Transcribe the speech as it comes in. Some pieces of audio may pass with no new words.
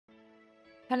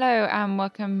Hello and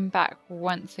welcome back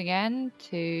once again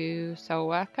to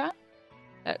SoulWorker.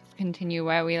 Let's continue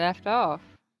where we left off.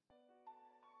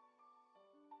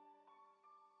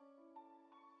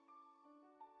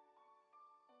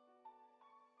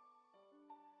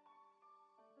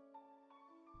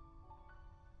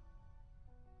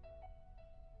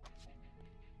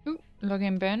 Ooh,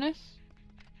 login bonus.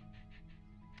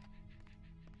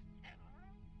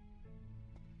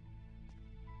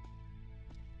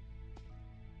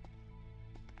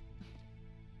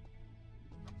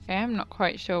 Okay, I'm not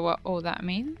quite sure what all that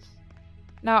means.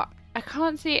 Now, I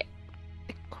can't see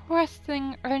the quest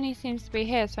thing only seems to be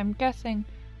here, so I'm guessing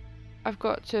I've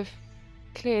got to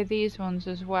clear these ones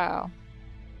as well.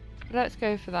 But let's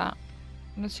go for that.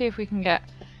 Let's see if we can get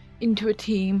into a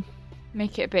team,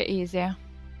 make it a bit easier.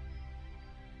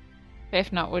 But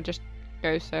if not, we'll just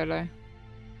go solo.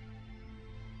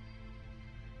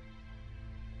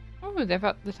 Oh, they've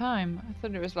upped the time. I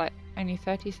thought it was like only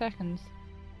 30 seconds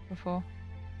before.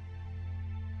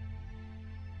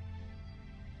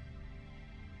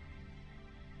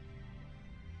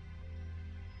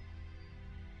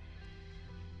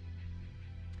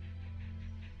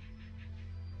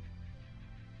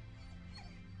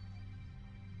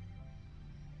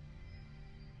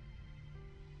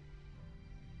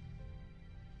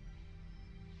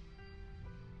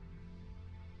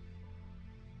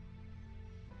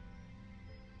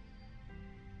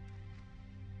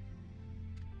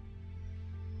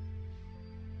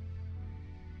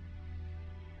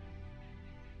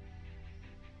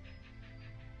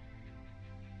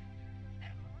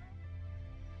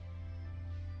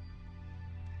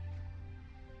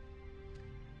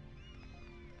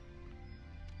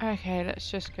 Okay, let's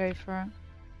just go for it.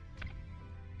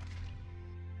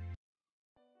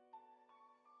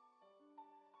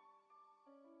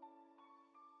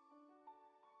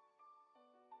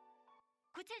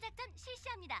 구출 작전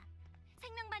실시합니다.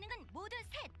 생명 반응은 모두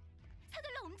셋.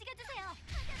 서둘러 움직여 주세요.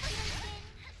 이럴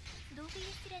땐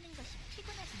노블리스라는 것이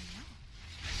피곤하군요.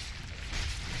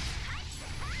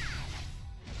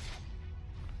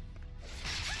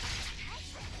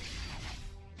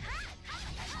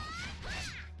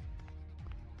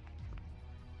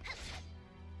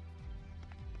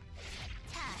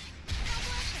 자,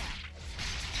 사고하세요.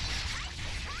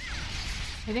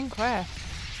 Hidden quest.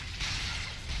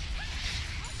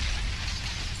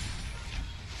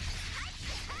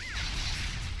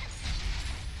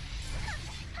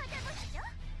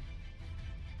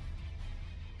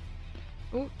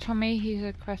 Oh, Tommy, he's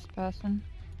a quest person.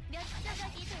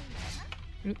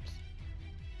 Oops.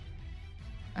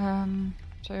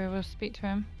 So we'll speak to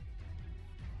him.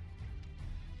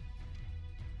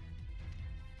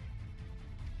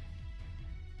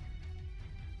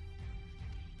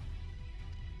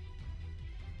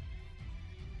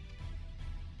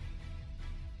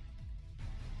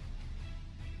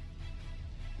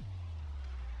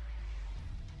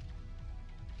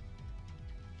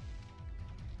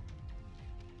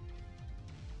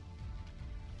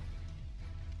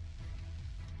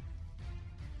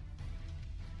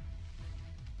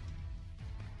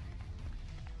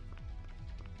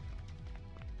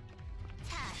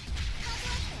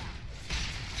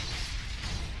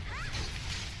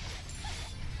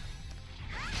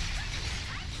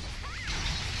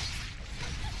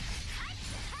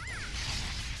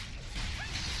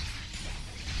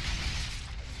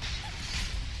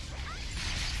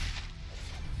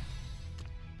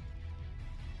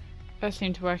 That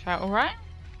seemed to work out alright.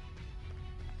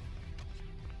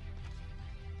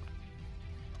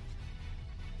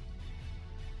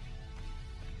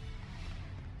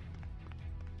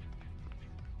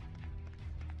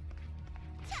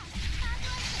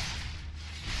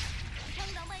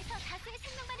 벽 너머에서 다수의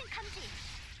생명 반응 감지.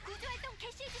 구조 활동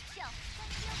개시해 주십시오.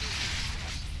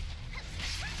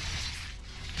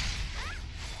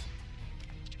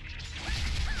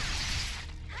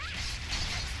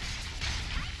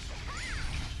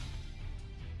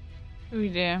 Oh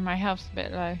dear, my health's a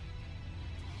bit low.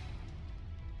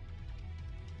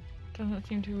 Doesn't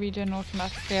seem to regen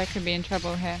automatically. I could be in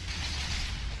trouble here.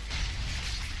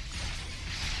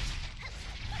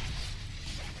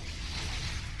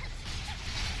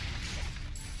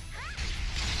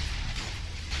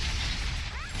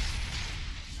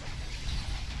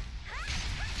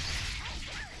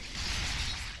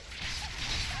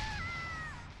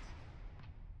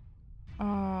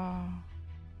 Oh.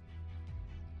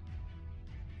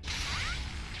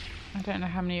 I don't know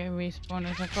how many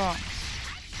respawners I've got.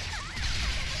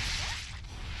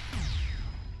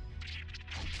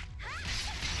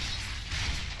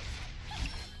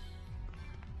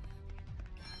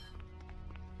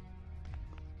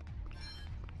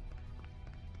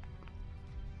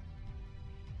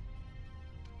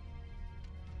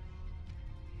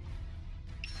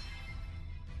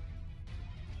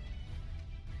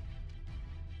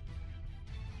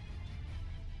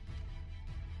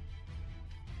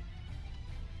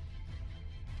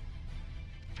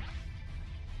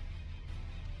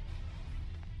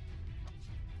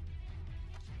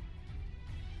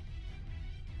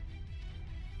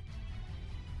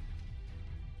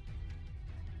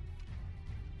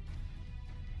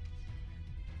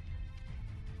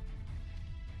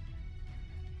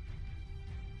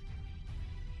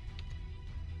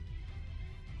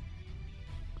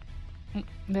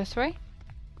 This way?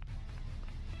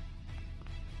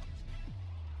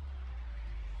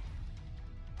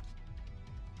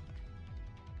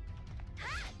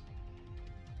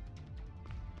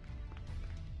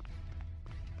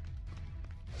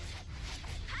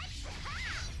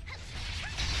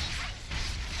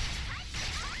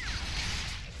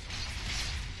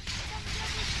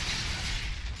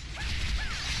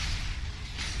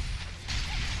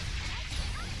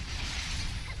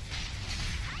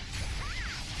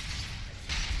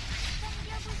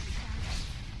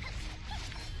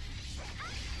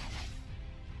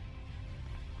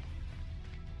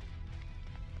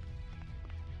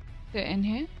 Is it in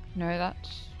here? No,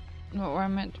 that's not where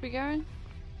I'm meant to be going.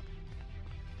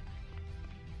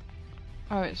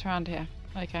 Oh, it's around here.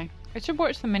 Okay. I should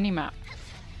watch the mini-map.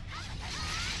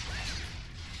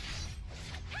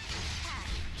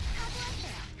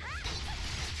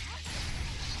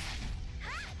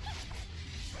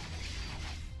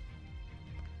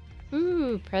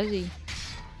 Ooh, Prezi.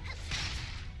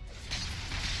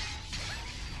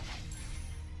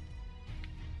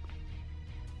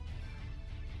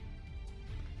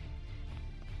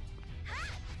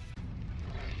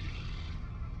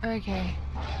 Okay.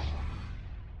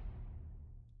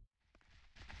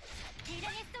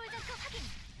 대량의 소울저크 확인.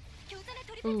 교전에 Ooh.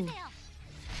 돌입해주세요.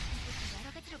 이곳은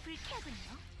여러 가지로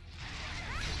불쾌하군요.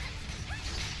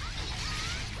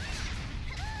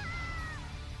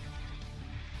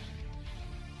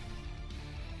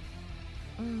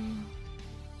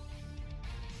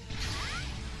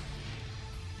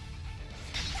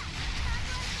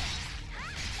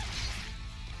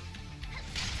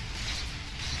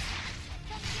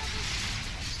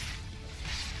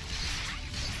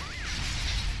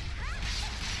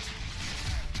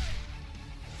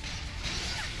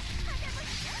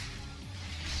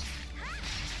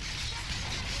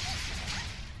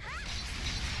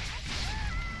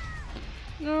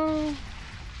 No.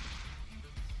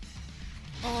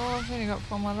 Oh, I've only got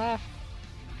 4 more left.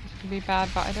 This could be bad,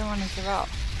 but I don't want to give up.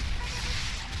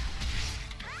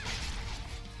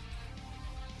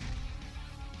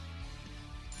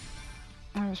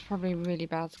 That was probably a really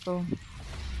bad score.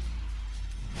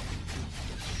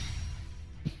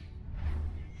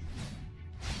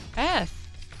 Yes.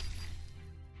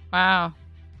 Wow.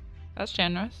 That's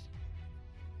generous.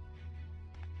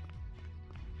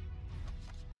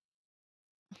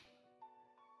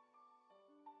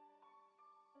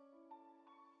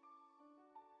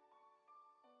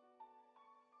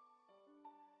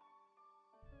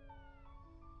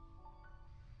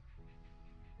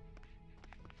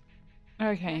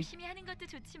 Okay. 열심히 하는 것도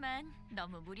좋지만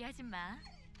너무 무리하지 마.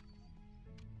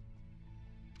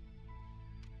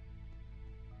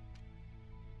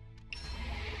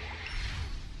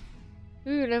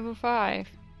 Ooh, level 5.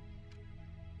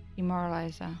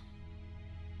 Demoralizer.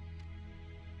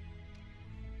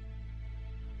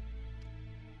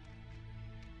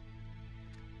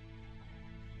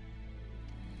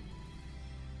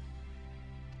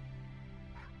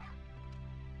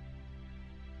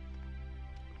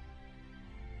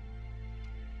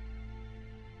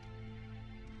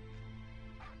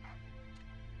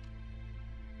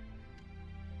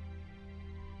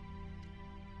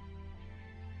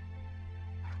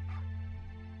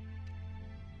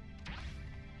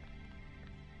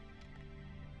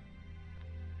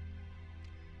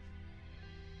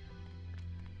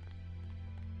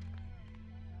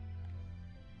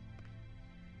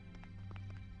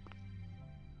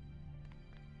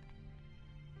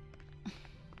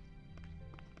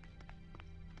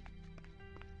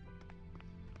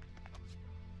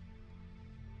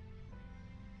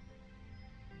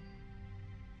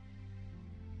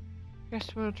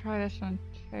 Guess we'll try this one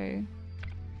too.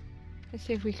 Let's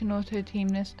see if we can auto team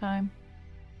this time.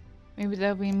 Maybe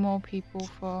there'll be more people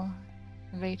for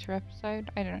a later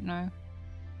episode. I don't know.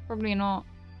 Probably not.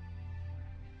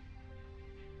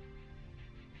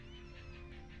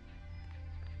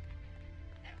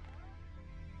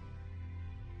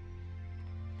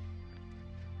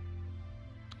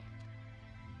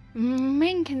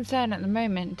 Main concern at the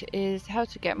moment is how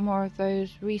to get more of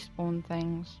those respawn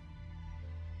things.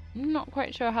 I'm not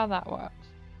quite sure how that works.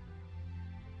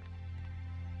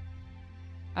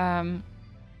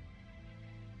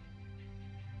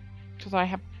 Because I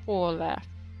have 4 left.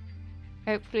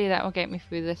 Hopefully that will get me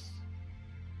through this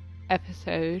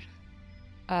episode.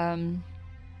 Then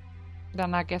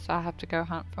I guess I'll have to go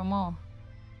hunt for more.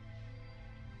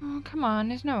 Oh, come on,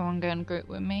 there's no one going to group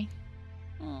with me.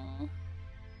 Oh.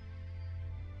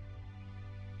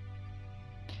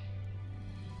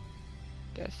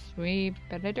 Guess we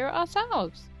better do it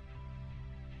ourselves.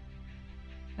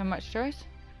 No much choice.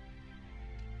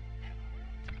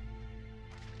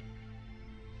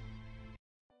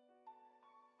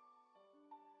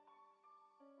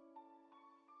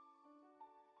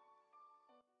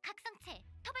 각성체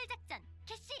토벌 작전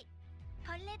개시.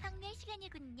 벌레 박멸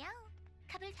시간이군요.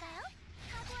 가볼까요?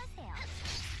 각오하세요.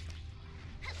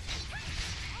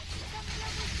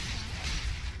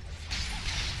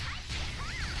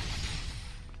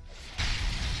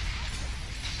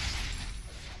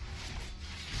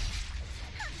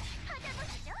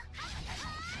 받아보시죠.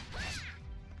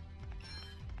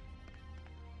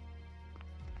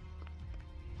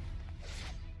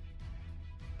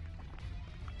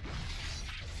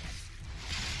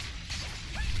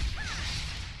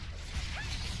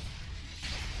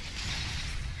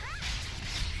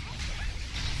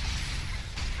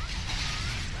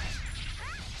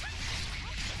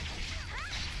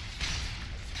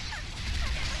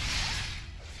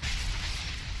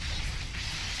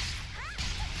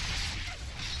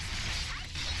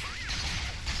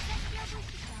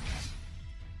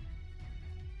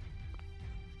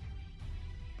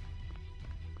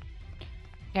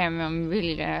 Okay, I'm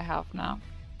really low health now.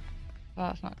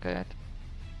 That's not good.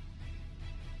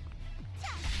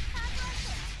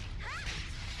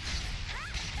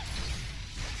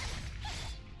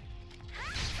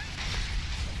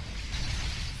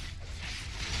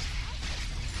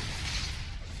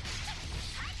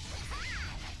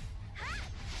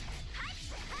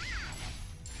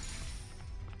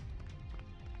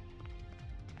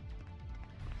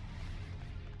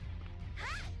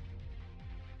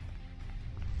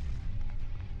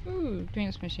 Ooh,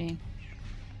 drinks machine.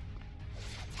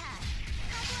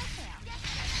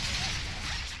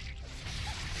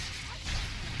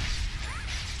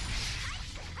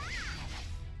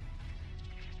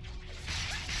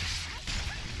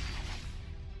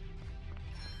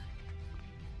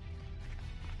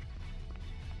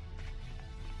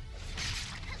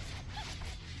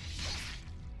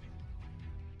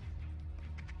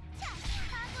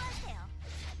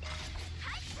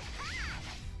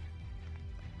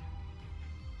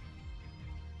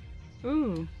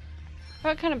 Ooh.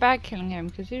 Felt kind of bad killing him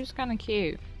because he was kind of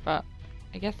cute, but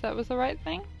I guess that was the right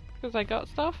thing because I got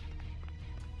stuff.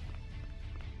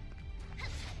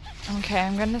 Okay,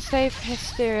 I'm gonna save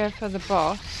Hysteria for the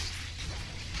boss.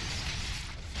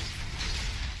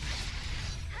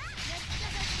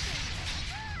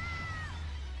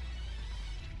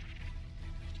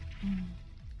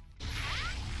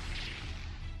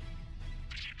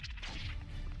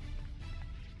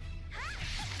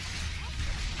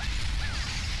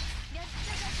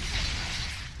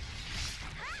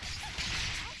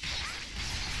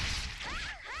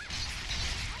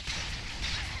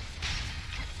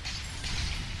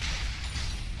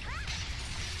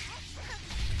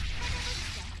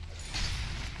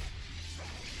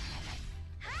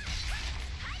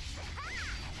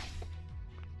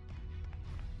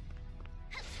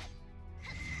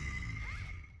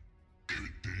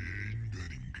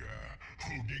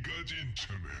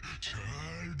 잘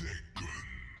됐군.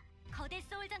 거대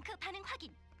소울덩크 반응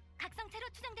확인. 각성체로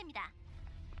추정됩니다.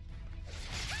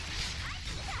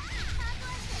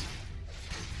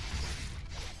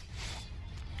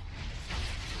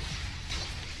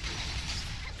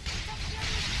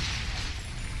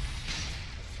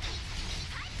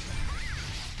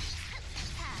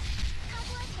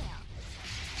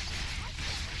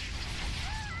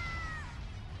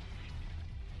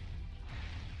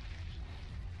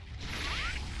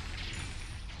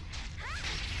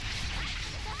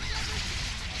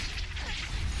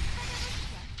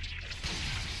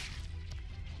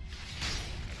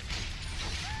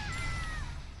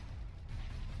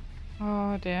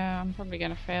 Oh dear, I'm probably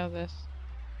gonna fail this.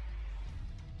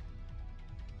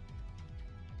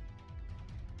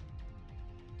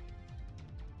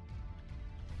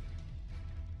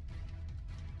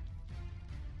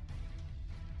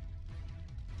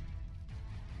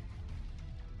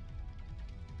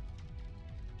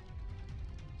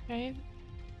 Okay.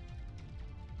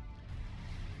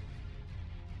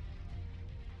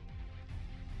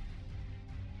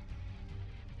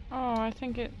 Oh, I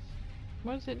think it's...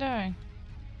 What's it doing?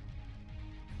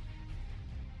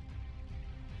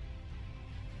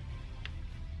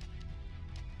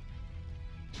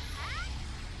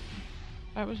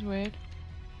 That was weird.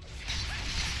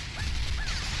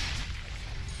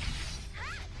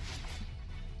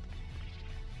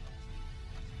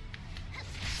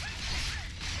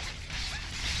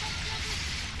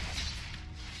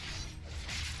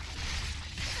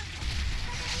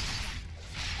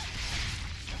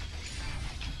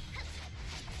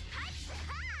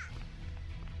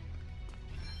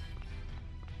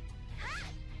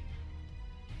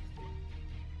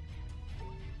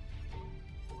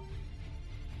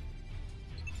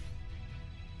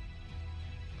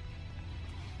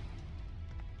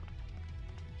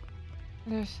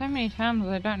 There's so many terms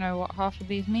I don't know what half of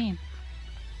these mean.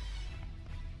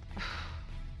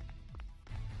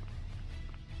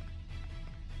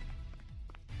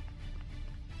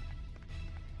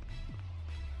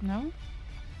 No?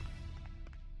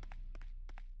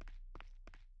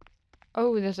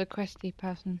 Oh, there's a questy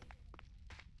person.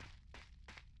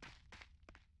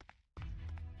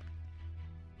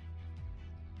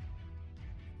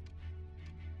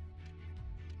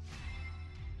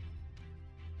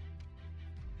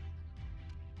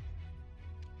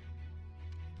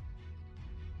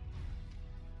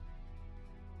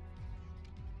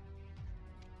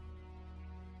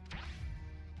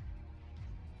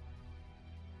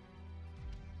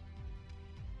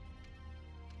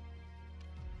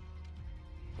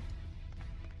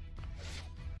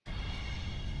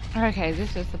 Okay,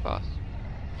 this is the boss.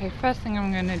 Okay, first thing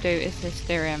I'm gonna do is this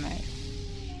stereo mode.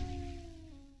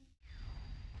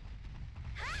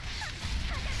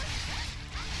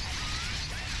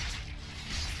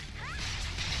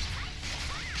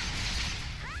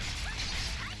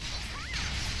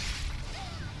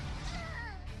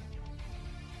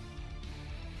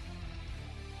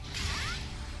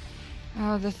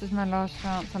 Oh, this is my last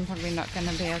chance. I'm probably not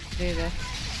gonna be able to do this.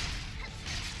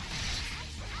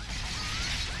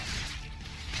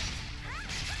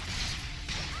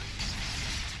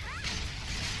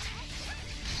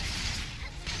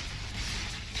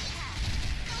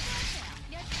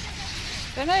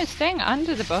 But no, staying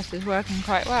under the boss is working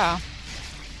quite well.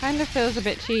 Kind of feels a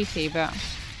bit cheaty, but...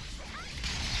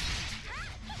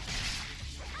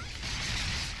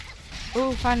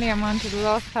 Ooh, finally I'm on to the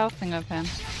last health thing of him.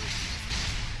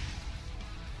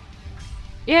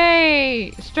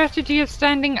 Yay! Strategy of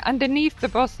standing underneath the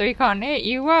boss so he can't hit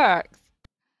you works!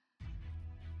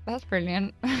 That's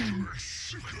brilliant.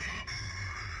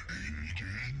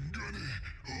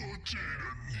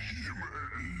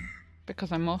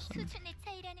 Because I'm awesome. 수준의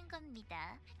차이라는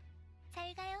겁니다.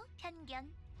 잘 가요, 편견.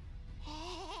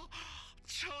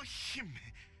 저 힘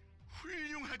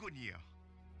훌륭하군요.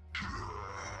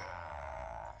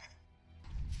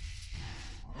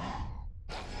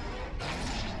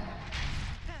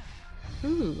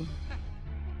 Ooh.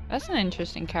 That's an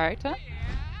interesting character.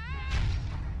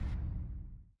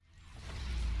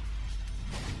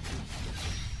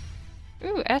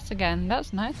 Ooh, S again.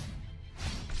 That's nice.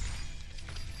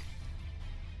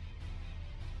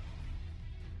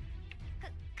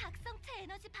 각성체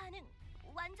에너지 반응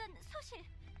완전 소실.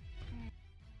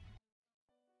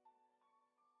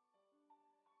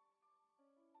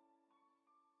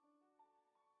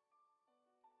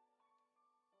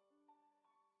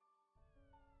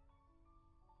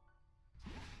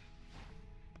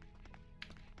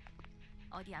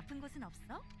 어디 아픈 곳은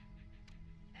없어?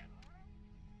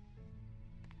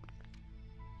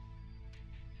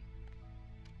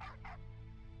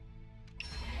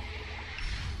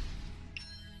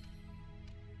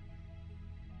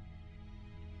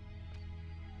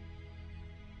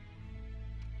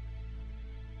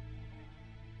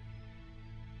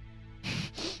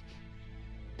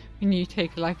 When you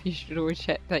take a life, you should always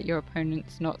check that your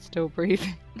opponent's not still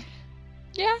breathing.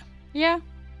 Yeah, yeah.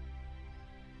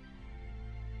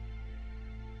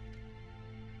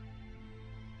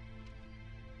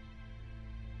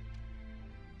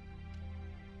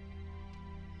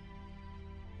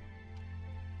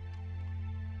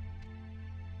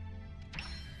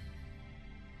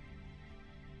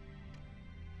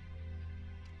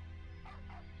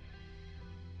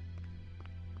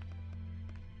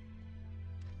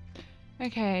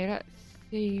 Okay, let's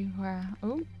see where...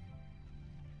 Oh.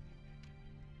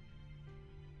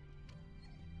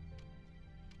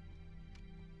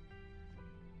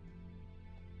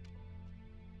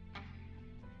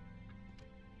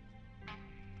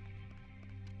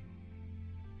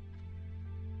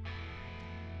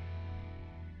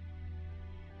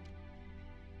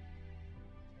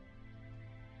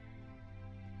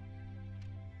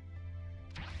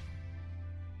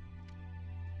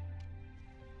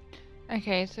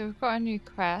 Okay, so we've got a new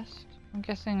quest. I'm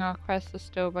guessing our quest is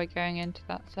still by going into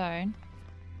that zone.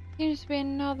 Seems to be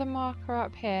another marker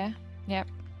up here. Yep,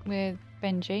 with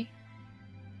Benji.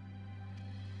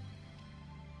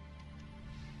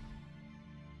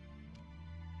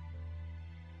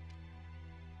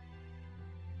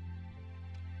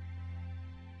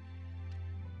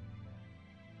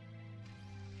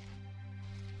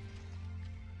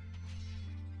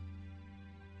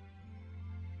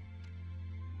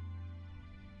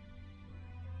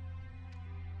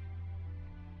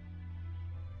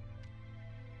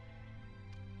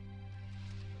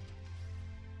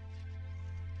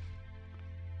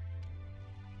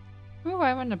 Ooh,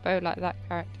 I want a bow like that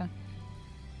character.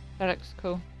 That looks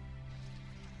cool.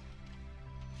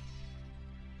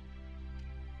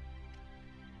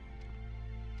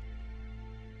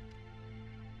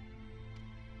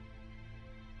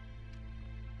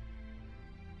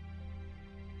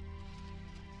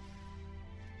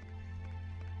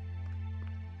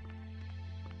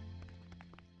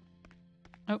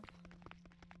 Oh.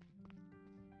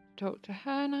 Talk to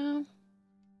her now.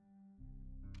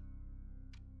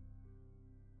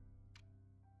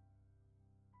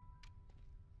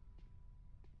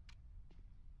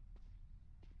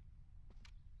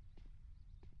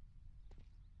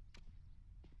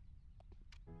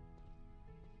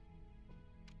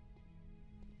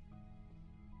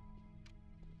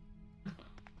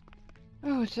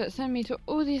 Oh, so it sent me to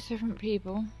all these different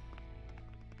people.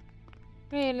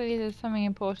 Clearly there's something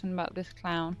important about this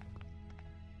clown.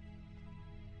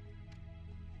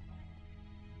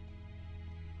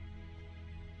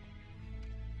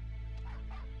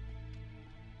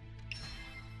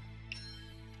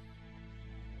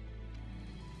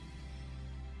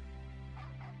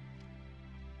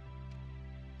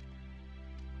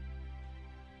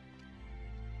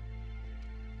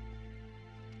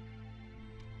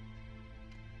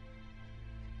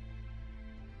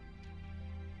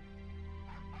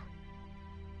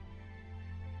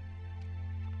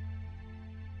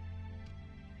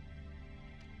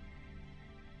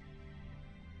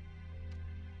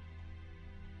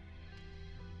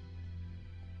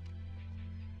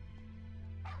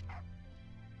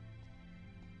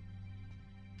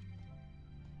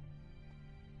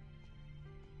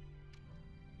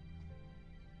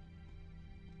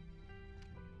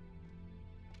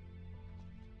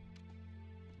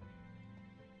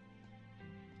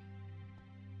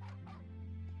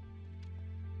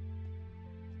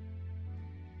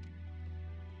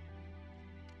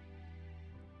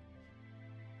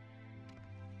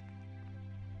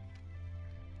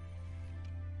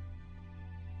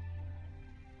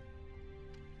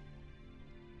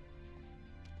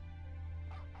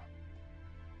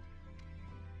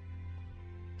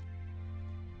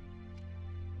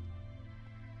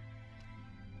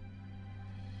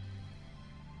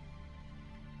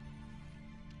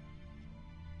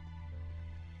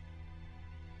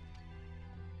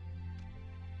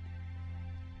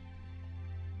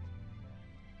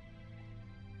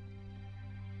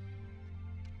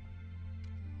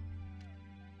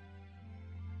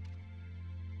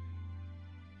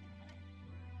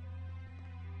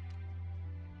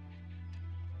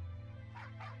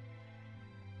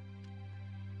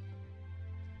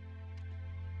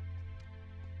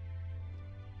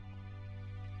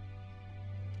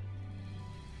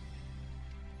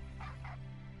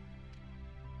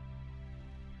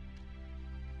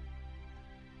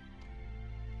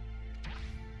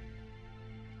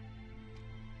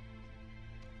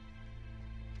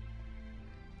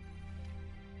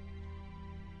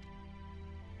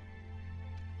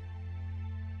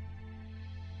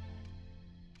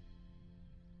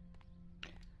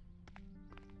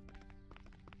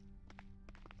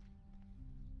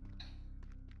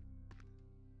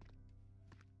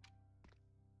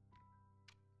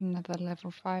 Another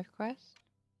level 5 quest.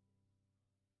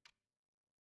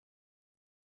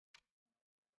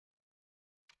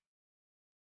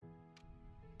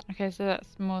 Okay, so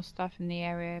that's more stuff in the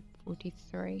area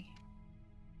 43.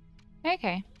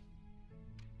 Okay.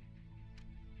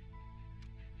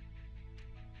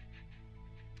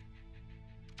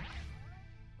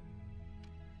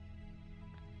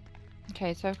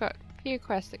 Okay, so I've got a few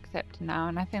quests accepted now,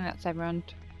 and I think that's everyone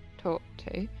talked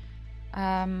to.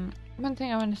 One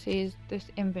thing I want to see is this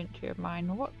inventory of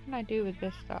mine. What can I do with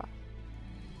this stuff?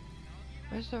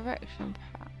 Resurrection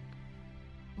pack.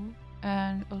 Ooh,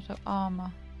 and also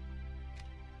armor.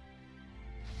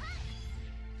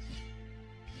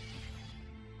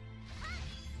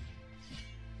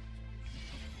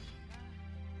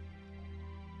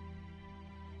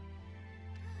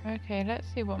 Okay, let's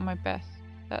see what my best.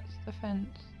 That's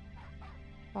defense.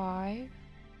 5,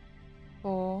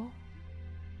 4,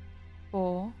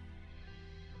 4,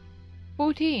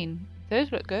 14.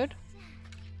 Those look good.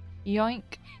 Yoink.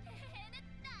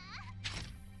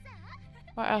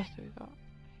 What else do we got?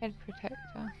 Head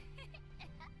protector.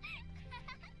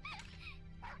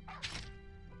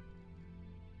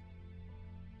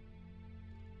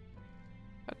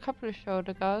 A couple of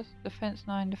shoulder guards. Defense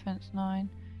 9, defense 9,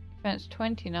 defense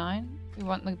 29. We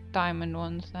want the diamond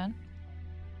ones then.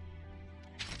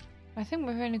 I think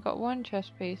we've only got one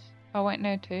chest piece. Oh wait,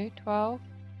 no, 2. 12,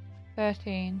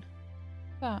 13.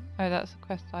 What's that? Oh, that's a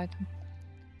quest item.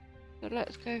 So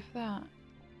let's go for that.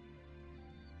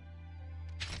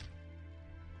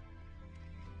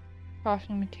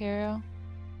 Crafting material.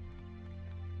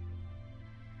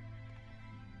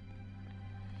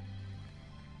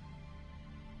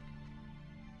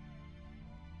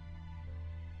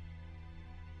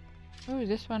 Oh,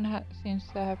 this one seems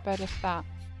to have better stats.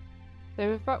 So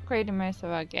we've upgraded most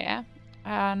of our gear,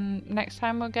 and next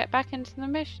time we'll get back into the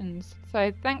missions.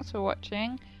 So thanks for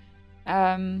watching,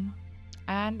 and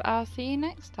I'll see you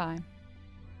next time.